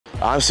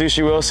I'm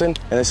Sushi Wilson,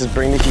 and this is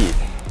Bring the Heat.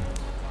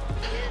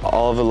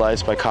 All of the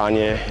Lights by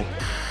Kanye,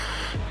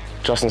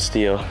 Justin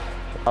Steele.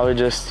 I would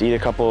just eat a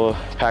couple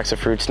packs of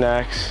fruit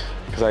snacks,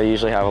 because I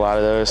usually have a lot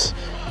of those.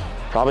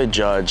 Probably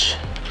Judge.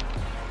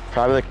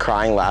 Probably the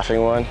crying,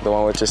 laughing one, the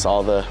one with just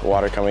all the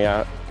water coming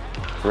out.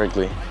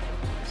 Wrigley.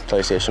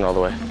 PlayStation all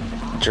the way.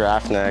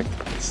 Giraffe Neck.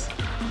 It's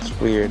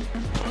weird.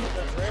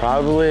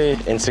 Probably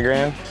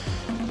Instagram.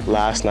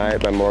 Last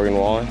Night by Morgan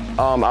Wallen.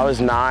 I was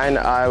 9,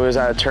 I was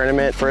at a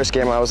tournament. First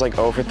game I was like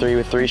 0 for 3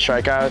 with 3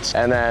 strikeouts,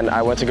 and then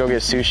I went to go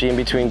get sushi in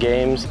between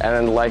games, and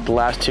then like the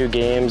last 2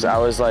 games I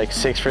was like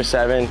 6 for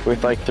 7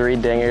 with like 3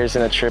 dingers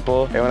and a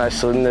triple, and when I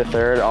slid in the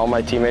third, all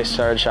my teammates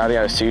started shouting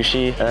out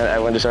sushi, and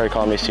everyone just started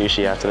calling me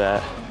Sushi after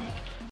that.